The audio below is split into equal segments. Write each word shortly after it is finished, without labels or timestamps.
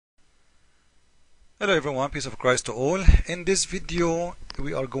Hello everyone, peace of Christ to all. In this video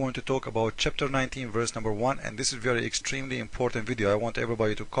we are going to talk about chapter 19 verse number 1, and this is very extremely important video. I want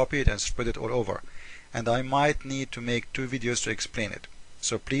everybody to copy it and spread it all over, and I might need to make 2 videos to explain it.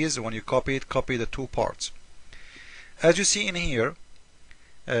 So please, when you copy it, copy the 2 parts. As you see in here,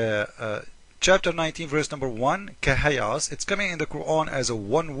 chapter 19 verse number 1, kahayas, it's coming in the Quran as a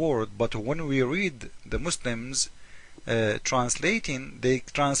one word, but when we read the Muslims translating, they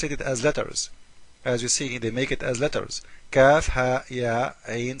translate it as letters. As you see, they make it as letters. Kaf, Ha, Ya,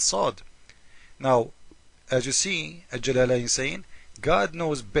 Ain, Sad. Now, as you see, Al-Jalalain saying, God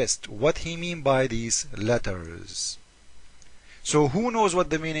knows best what he means by these letters. So who knows what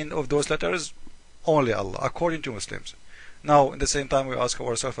the meaning of those letters? Only Allah, according to Muslims. Now, at the same time, we ask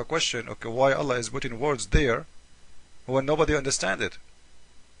ourselves a question, okay, why Allah is putting words there when nobody understands it?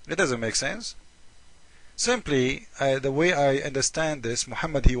 It doesn't make sense. Simply, the way I understand this,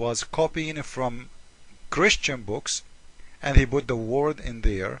 Muhammad, he was copying from Christian books, and he put the word in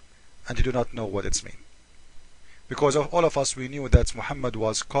there, and he do not know what it's mean. Because of all of us, we knew that Muhammad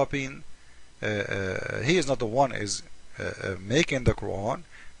was copying. He is not the one is making the Quran.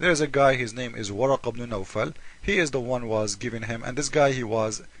 There is a guy, his name is Waraq ibn Nawfal. He is the one was giving him, and this guy, he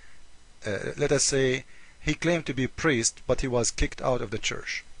was, let us say, he claimed to be priest, but he was kicked out of the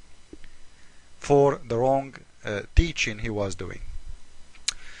church for the wrong teaching he was doing.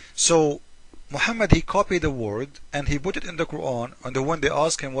 So Muhammad, he copied the word and he put it in the Quran, and when they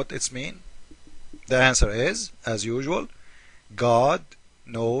ask him what it's mean, the answer is, as usual, God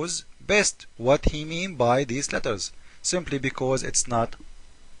knows best what he mean by these letters, simply because it's not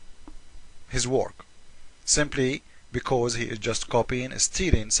his work, simply because he is just copying,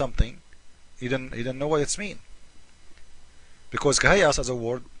 stealing something. He didn't know what it's mean, because kahayas as a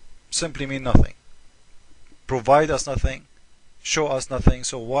word simply mean nothing, provide us nothing, show us nothing.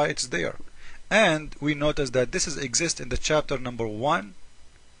 So why it's there? And we notice that this is exist in the chapter number 1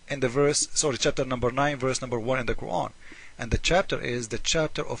 in the verse, sorry, chapter number 9 verse number 1 in the Quran, and the chapter is the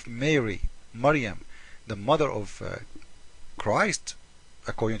chapter of Maryam, the mother of Christ,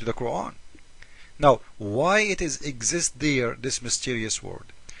 according to the Quran. Now, why it is exist there, this mysterious word?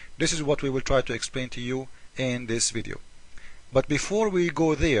 This is what we will try to explain to you in this video. But before we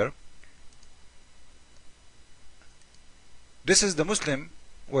go there, this is the Muslim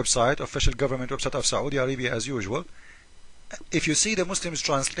website, official government website of Saudi Arabia, as usual. If you see the Muslims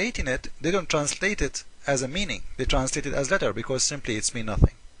translating it, they don't translate it as a meaning. They translate it as letter, because simply it's mean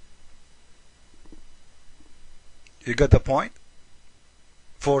nothing. You got the point?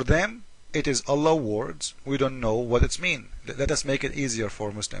 For them, it is Allah words. We don't know what it's mean. Let us make it easier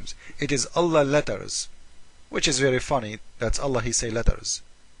for Muslims. It is Allah letters, which is very funny. That's Allah, he say letters.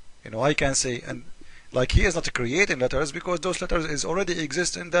 You know, I can say, and like he is not creating letters, because those letters is already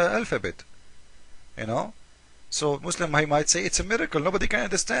exist in the alphabet. You know, so Muslim, he might say it's a miracle. Nobody can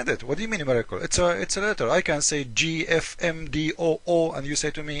understand it. What do you mean a miracle? It's a letter. I can say G F M D O O, and you say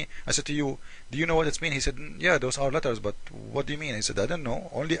to me, I said to you, do you know what it's mean? He said, yeah, those are letters, but what do you mean? He said, I don't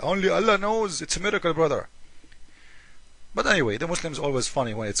know. Only Allah knows. It's a miracle, brother. But anyway, the Muslims always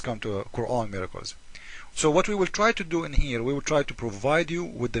funny when it's come to Quran miracles. So what we will try to do in here, we will try to provide you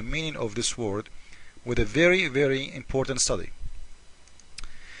with the meaning of this word, with a very, very important study.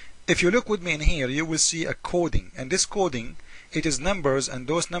 If you look with me in here, you will see a coding, and this coding, it is numbers, and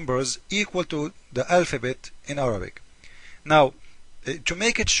those numbers equal to the alphabet in Arabic. Now, to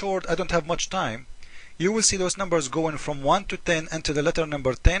make it short, I don't have much time. You will see those numbers going from 1 to 10 until the letter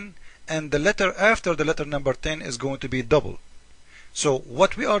number 10, and the letter after the letter number 10 is going to be double. So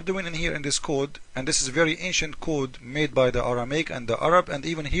what we are doing in here in this code, and this is a very ancient code made by the Aramaic and the Arab and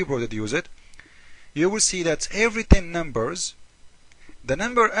even Hebrew that use it, you will see that every 10 numbers, the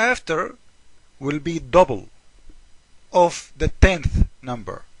number after will be double of the 10th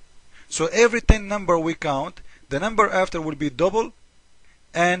number. So every 10 number we count, the number after will be double,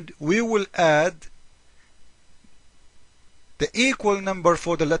 and we will add the equal number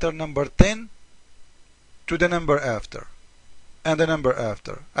for the letter number 10 to the number after, and the number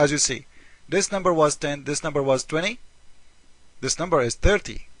after. As you see, this number was 10, this number was 20, this number is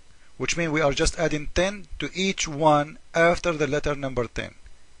 30, which means we are just adding 10 to each one after the letter number 10,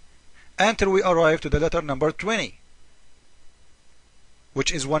 until we arrive to the letter number 20,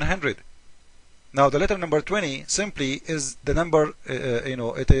 which is 100. Now the letter number 20 simply is the number,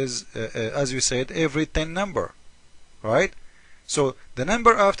 it is, as you said, every 10 number, right? So the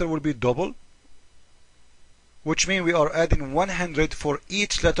number after will be double, which means we are adding 100 for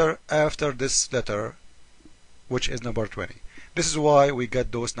each letter after this letter, which is number 20. This is why we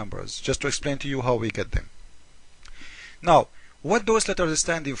get those numbers, just to explain to you how we get them. Now, what those letters are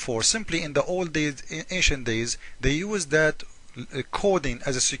standing for. Simply in the old days, in ancient days, they used that coding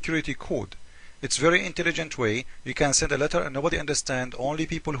as a security code. It's very intelligent way. You can send a letter and nobody understand. Only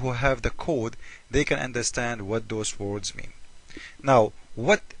people who have the code, they can understand what those words mean. Now,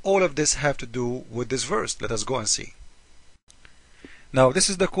 what all of this have to do with this verse? Let us go and see. Now, this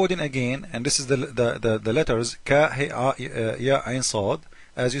is the coding again, and this is the letters ka, he, ya, ain, sad,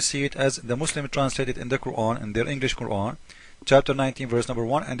 as you see it as the Muslim translated in the Quran, in their English Quran, chapter 19, verse number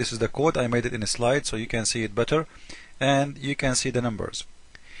 1, and this is the code. I made it in a slide so you can see it better, and you can see the numbers.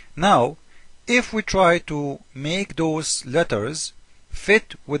 Now, if we try to make those letters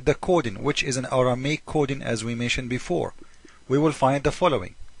fit with the coding, which is an Aramaic coding as we mentioned before, we will find the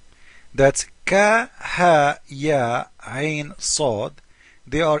following. That's ka, ha, ya, ain, sad.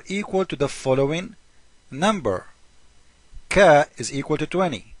 They are equal to the following number. Ka is equal to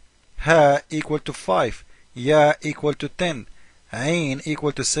 20, ha equal to 5, ya equal to 10, ain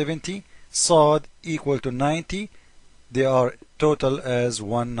equal to 70, sad equal to 90. They are total as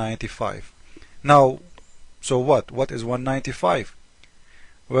 195. Now, so what is 195?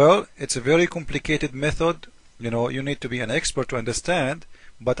 Well, it's a very complicated method. You need to be an expert to understand,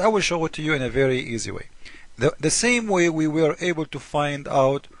 but I will show it to you in a very easy way. The same way we were able to find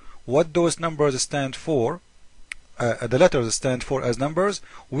out what those numbers stand for, the letters stand for as numbers,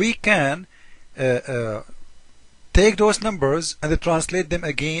 we can take those numbers and translate them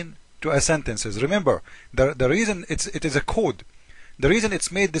again to sentences. Remember, the reason it is a code. The reason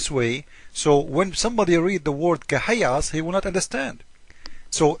it's made this way, so when somebody read the word kahayas, he will not understand.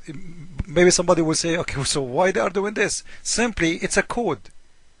 So maybe somebody will say, okay, so why they are doing this? Simply, it's a code.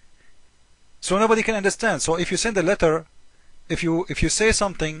 So nobody can understand. So if you send a letter, if you say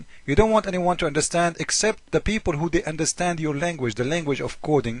something, you don't want anyone to understand except the people who they understand your language, the language of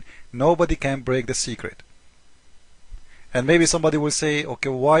coding. Nobody can break the secret. And maybe somebody will say, okay,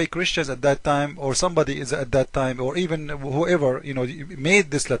 why Christians at that time, or somebody is at that time, or even whoever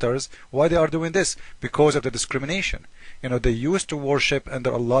made these letters, why they are doing this? Because of the discrimination. They used to worship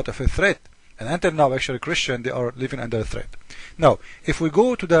under a lot of a threat, and until now, actually, Christian, they are living under a threat. Now, if we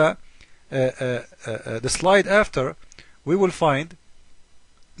go to the slide after, we will find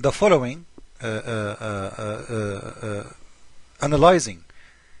the following analyzing.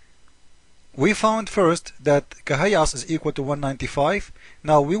 We found first that kahayas is equal to 195.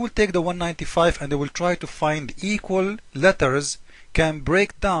 Now we will take the 195 and we will try to find equal letters can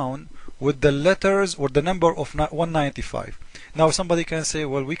break down with the letters or the number of 195. Now somebody can say,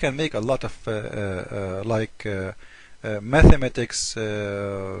 well, we can make a lot of mathematics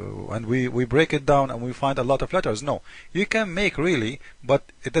and we break it down and we find a lot of letters. No, you can make really, but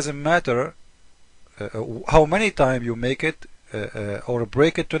it doesn't matter how many times you make it or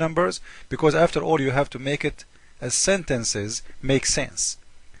break it to numbers, because after all you have to make it as sentences make sense.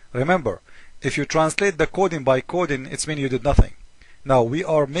 Remember, if you translate the coding by coding, it's mean you did nothing. Now we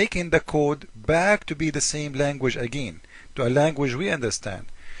are making the code back to be the same language again, to a language we understand.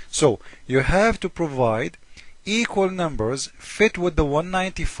 So you have to provide equal numbers fit with the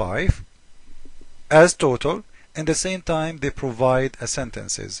 195 as total, and at the same time they provide a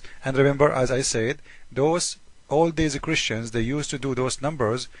sentences. And remember, as I said, those all these Christians, they used to do those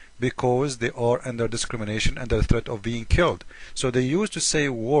numbers because they are under discrimination, under threat of being killed. So they used to say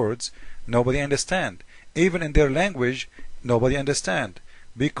words nobody understand. Even in their language, nobody understand,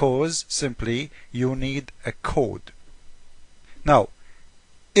 because simply you need a code. Now,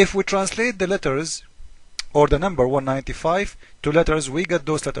 if we translate the letters or the number 195 to letters, we get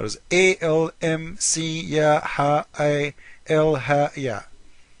those letters A, L, M, C, Ya, Ha, A, L, Ha, Ya.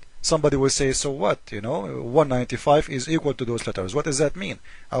 Somebody will say, so what? 195 is equal to those letters. What does that mean?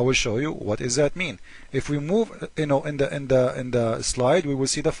 I will show you what does that mean. If we move, in the slide, we will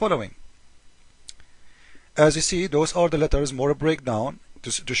see the following. As you see, those are the letters, more breakdown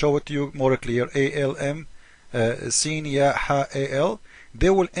to show it to you more clear. A, L, M, Sin, Ya, Ha, A, L.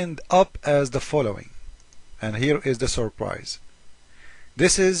 They will end up as the following. And here is the surprise.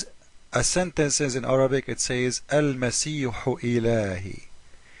 This is a sentence in Arabic. It says, Al-Masihu Ilahi.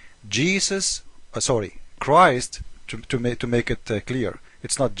 Jesus, Christ, to make it clear,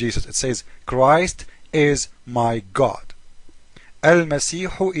 it's not Jesus, it says Christ is my God.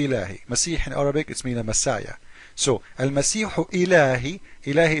 Al-Masihu Ilahi. Masih in Arabic, it's mean a Messiah. So, Al-Masihu Ilahi,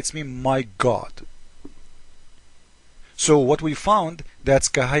 Ilahi, it's mean my God. So what we found, that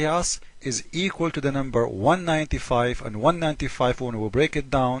kahayas is equal to the number 195, and 195, when we break it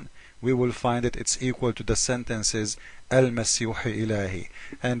down, we will find it's equal to the sentences Al-Masihu Ilahi.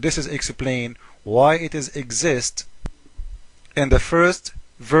 And this is explain why it is exist in the first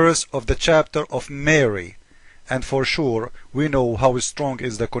verse of the chapter of Mary. And for sure, we know how strong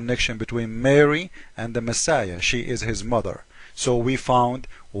is the connection between Mary and the Messiah. She is his mother. So we found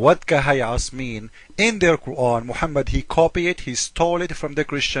what kahayas mean in their Quran. Muhammad, he copied it, he stole it from the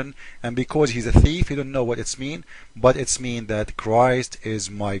Christian, and because he's a thief, he don't know what it's mean, but it's mean that Christ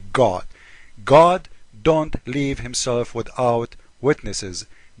is my God. God don't leave himself without witnesses.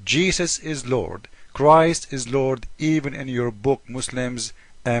 Jesus is Lord. Christ is Lord, even in your book, Muslims.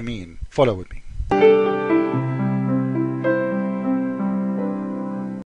 Ameen. Follow with me.